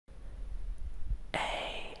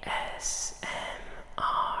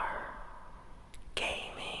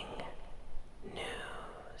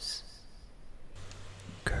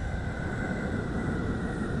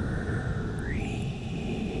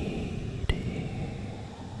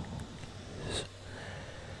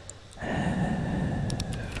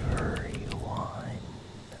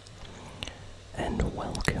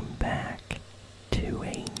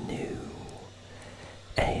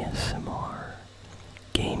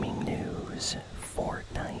is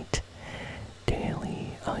Fortnite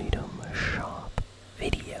Daily Item Shop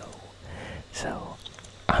video. So,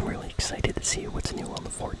 I'm really excited to see what's new on the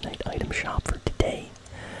Fortnite Item Shop for today.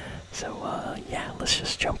 So, yeah, let's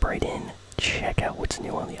just jump right in, check out what's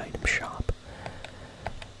new on the item shop.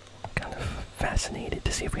 Kind of fascinated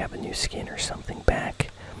to see if we have a new skin or something back.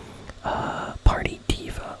 Party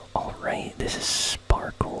Diva. Alright, this is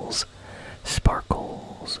Sparkles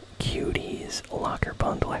Cuties Locker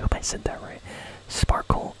Bundle. I hope I said that right.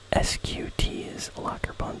 Sparkle SQT's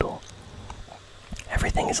Locker Bundle.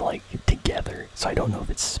 Everything is like together, so I don't know if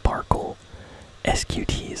it's Sparkle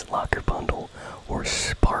SQT's Locker Bundle or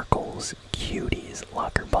Sparkles Cuties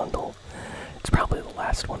Locker Bundle. It's probably the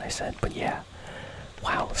last one I said, but yeah.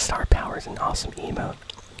 Wow, Star Power is an awesome emote.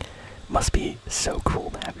 Must be so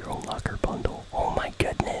cool to have your own locker bundle. Oh my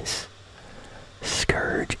goodness.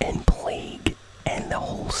 Scourge and Plague, and the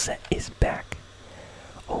whole set is back.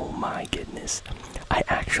 Oh my goodness. I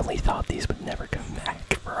actually thought these would never come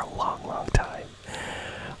back for a long time.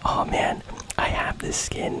 Oh man, I have this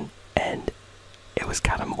skin, and it was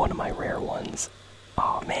kind of one of my rare ones.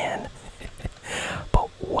 Oh man. But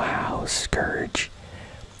wow, Scourge.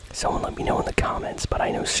 Someone let me know in the comments, but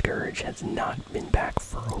I know Scourge has not been back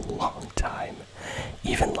for a long time.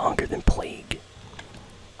 Even longer than Plague.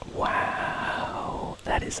 Wow,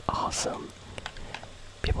 that is awesome.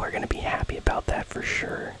 People are going to be happy about that for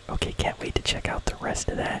sure. Okay, can't wait to check out the rest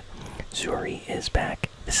of that. Zuri is back.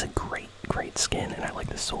 This is a great skin, and I like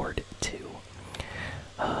the sword too.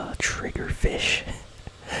 Triggerfish.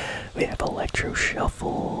 We have Electro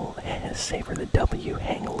Shuffle, Savor the W,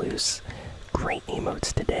 Hang Loose. Great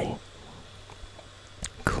emotes today.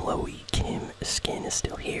 Chloe Kim skin is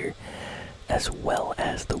still here, as well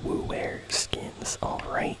as the WooWare skins.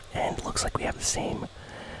 Alright, and looks like we have the same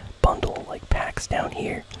bundle like packs down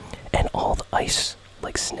here, and all the ice,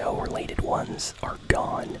 like snow related ones are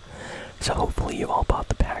gone. So hopefully you all bought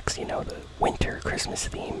the packs, you know, the winter Christmas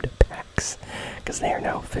themed packs, because they are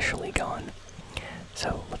now officially gone.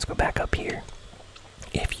 So let's go back up here.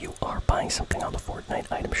 If you are buying something on the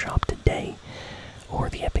Fortnite Item Shop today, or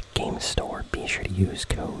the Epic Games Store, be sure to use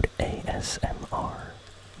code ASMRGaming.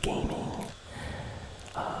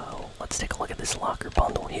 Let's take a look at this locker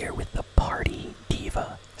bundle here with the Party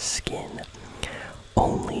Diva skin.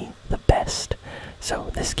 Only the best. So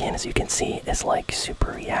this skin, as you can see, is like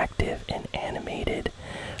super reactive and animated.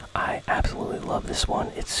 I absolutely love this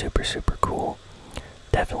one. It's super cool.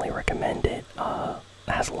 Definitely recommend it. It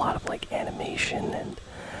has a lot of like animation, and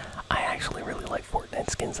I actually really like Fortnite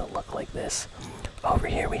skins that look like this. Over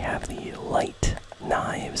here we have the light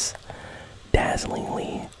knives,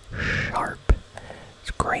 dazzlingly sharp. It's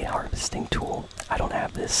a great harvesting tool. I don't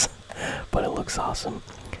have this, but it looks awesome.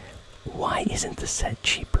 Why isn't the set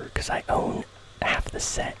cheaper? Because I own half the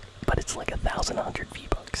set, but it's like 1,100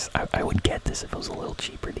 V-Bucks. I would get this if it was a little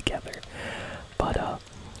cheaper together. But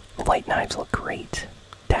the light knives look great,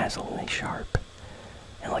 dazzlingly sharp.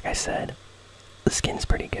 And like I said, the skin's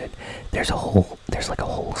pretty good. There's like a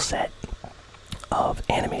whole set of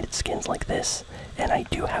animated skins like this, and I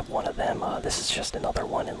do have one of them. This is just another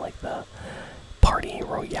one in like the Party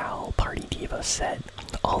Royale, Party Diva set.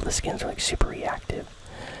 All the skins are like super reactive.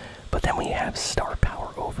 But then we have Star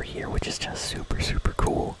Power over here, which is just super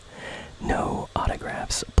cool. No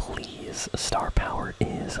autographs, please. Star Power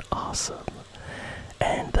is awesome.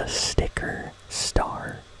 And the sticker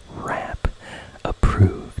star wrap,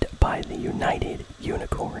 approved by the United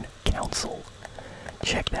Unicorn Council.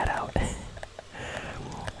 Check that out.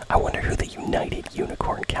 I wonder who the United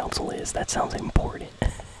Unicorn Council is. That sounds important.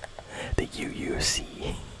 The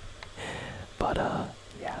UUC. But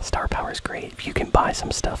yeah, Star Power is great. If you can buy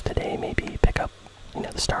some stuff today, maybe pick up, you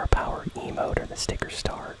know, the Star Power emote or the sticker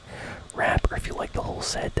star wrap, or if you like the whole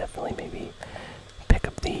set, definitely maybe pick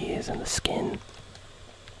up these and the skin.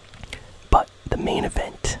 But the main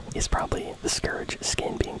event is probably the Scourge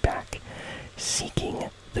skin being back.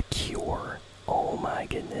 Seeking the Cure. Oh my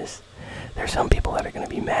goodness. There's some people that are going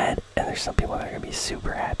to be mad, and there's some people that are going to be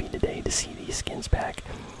super happy today to see these skins back.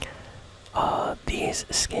 These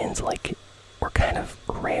skins, like, were kind of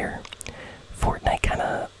rare. Fortnite kind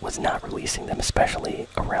of was not releasing them, especially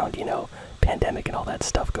around, you know, pandemic and all that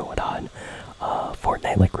stuff going on.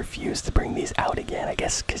 Fortnite, like, refused to bring these out again, I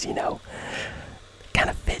guess, because, you know, kind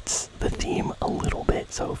of fits the theme a little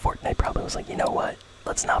bit. So Fortnite probably was like, you know what,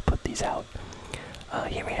 let's not put these out.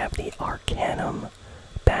 Here we have the Arcanum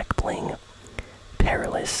back bling,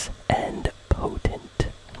 Perilous and Potent.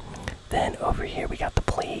 Then over here we got the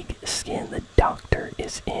Plague skin. The Doctor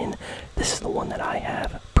is in. This is the one that I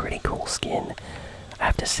have. Pretty cool skin. I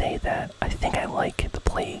have to say that I think I like the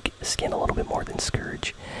Plague skin a little bit more than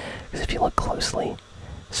Scourge, Because if you look closely,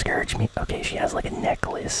 Scourge, okay, she has like a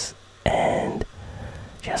necklace, and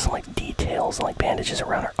she has some like details and like bandages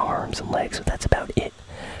around her arms and legs, but that's about it.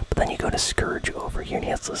 But then you go to Scourge over here, and he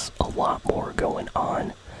has a lot more going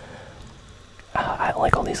on. I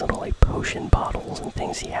like all these little like potion bottles and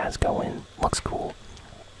things he has going. Looks cool.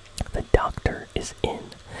 The doctor is in.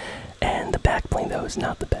 And the back bling though is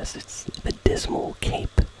not the best. It's the dismal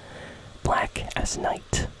cape. Black as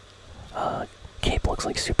night. Cape looks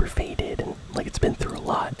like super faded and like it's been through a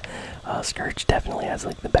lot. Scourge definitely has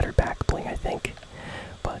like the better back bling, I think.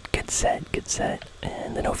 But good set, good set.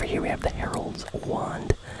 And then over here we have the Herald's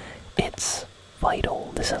Wand. It's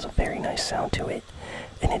vital. This has a very nice sound to it.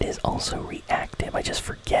 And it is also reactive. I just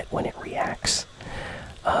forget when it reacts.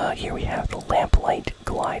 Here we have the Lamplight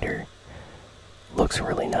Glider. Looks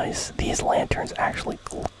really nice. These lanterns actually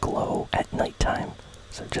glow at nighttime.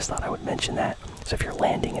 So just thought I would mention that. So if you're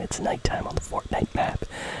landing and it's nighttime on the Fortnite map,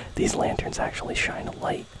 these lanterns actually shine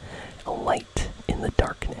a light in the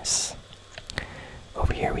darkness.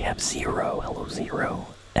 Over here we have Zero. Hello Zero.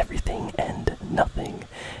 Everything and nothing.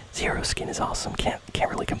 Zero skin is awesome. Can't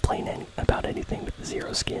really complain about anything with the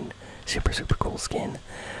Zero skin. Super cool skin.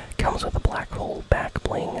 Comes with a black hole back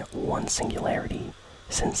bling, one singularity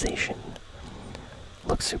sensation.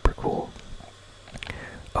 Looks super cool.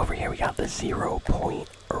 Over here we got the 0-point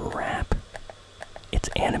wrap. It's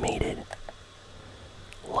animated.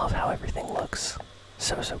 Love how everything looks.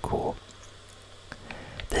 So cool.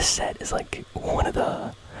 This set is like one of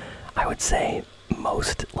the, I would say,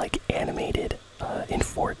 most like animated in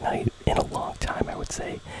Fortnite in a long time, I would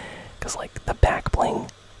say. Because like the back bling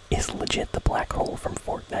is legit the black hole from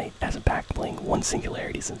Fortnite as a back bling, one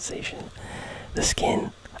singularity sensation. The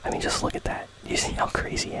skin, I mean, just look at that. You see how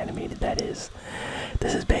crazy animated that is?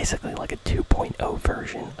 This is basically like a 2.0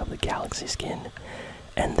 version of the Galaxy skin.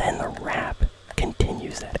 And then the wrap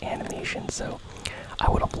continues that animation, so I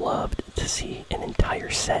would have loved to see an entire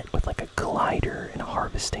set with like a glider and a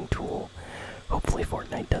harvesting tool. Hopefully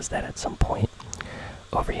Fortnite does that at some point.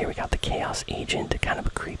 Over here we got the Chaos Agent, kind of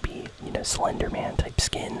a creepy, Slender Man type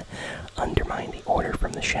skin. Undermine the Order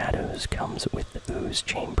from the Shadows comes with the Ooze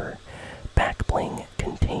Chamber. Back bling,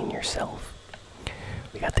 contain yourself.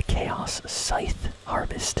 We got the Chaos Scythe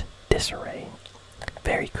Harvest Disarray.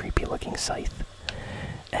 Very creepy looking scythe.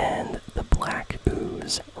 And the Black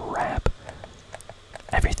Ooze Wrap.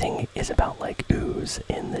 Everything is about like ooze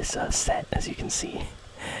in this set, as you can see.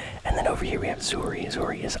 And then over here we have Zuri.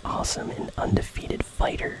 Zuri is awesome, an undefeated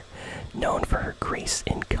fighter, known for her grace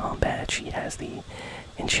in combat. She has the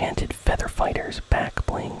Enchanted Feather Fighter's back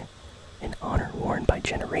bling, an honor worn by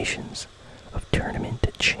generations of tournament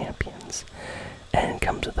champions, and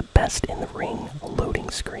comes with the best in the ring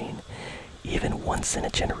loading screen. Even once in a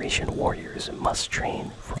generation warriors must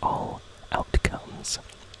train for all outcomes.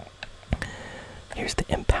 Here's the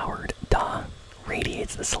Empowered Da.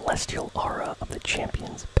 Radiates the celestial aura of the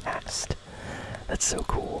champion's past. That's so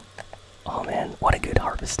cool. Oh man, what a good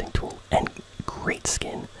harvesting tool. And great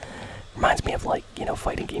skin. Reminds me of like,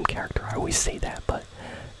 fighting game character. I always say that, but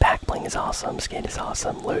back bling is awesome, skin is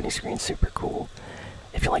awesome, loading screen super cool.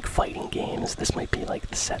 If you like fighting games, this might be like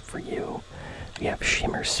the set for you. We have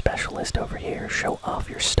Shimmer Specialist over here. Show off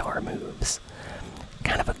your star moves.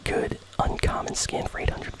 Kind of a good uncommon skin for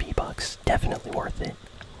 800 V-Bucks. Definitely worth it.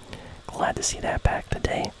 Glad to see that back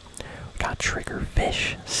today. We got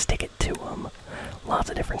Triggerfish, stick it to them. Lots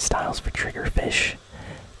of different styles for Triggerfish.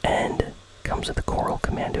 And comes with the Coral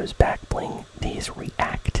Commando's back bling. These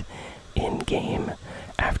react in-game.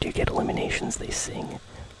 After you get eliminations, they sing.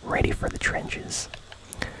 Ready for the trenches.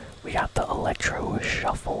 We got the Electro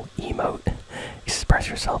Shuffle emote. Express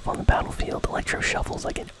yourself on the battlefield. Electro Shuffle's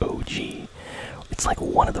like an OG. It's like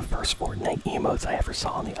one of the first Fortnite emotes I ever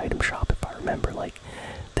saw in the item shop, if I remember. Like,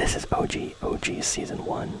 this is OG Season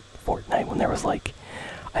 1 Fortnite, when there was like,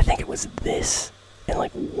 I think it was this and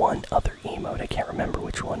like one other emote. I can't remember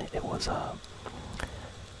which one it was.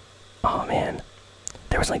 Oh man,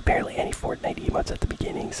 there was like barely any Fortnite emotes at the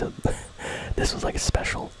beginning, so this was like a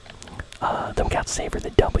special. Then got Savor the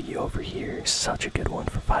W over here. Such a good one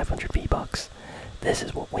for 500 V-Bucks. This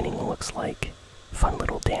is what winning looks like. Fun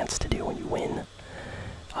little dance to do when you win.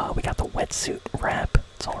 We got the Wetsuit Wrap.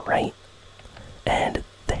 It's alright. And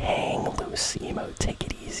the Hang Loose emote. Take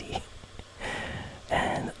it easy.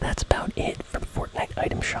 And that's about it for the Fortnite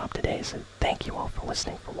Item Shop today. So thank you all for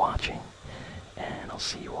listening, for watching. And I'll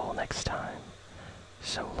see you all next time.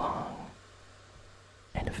 So long.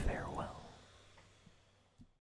 And farewell.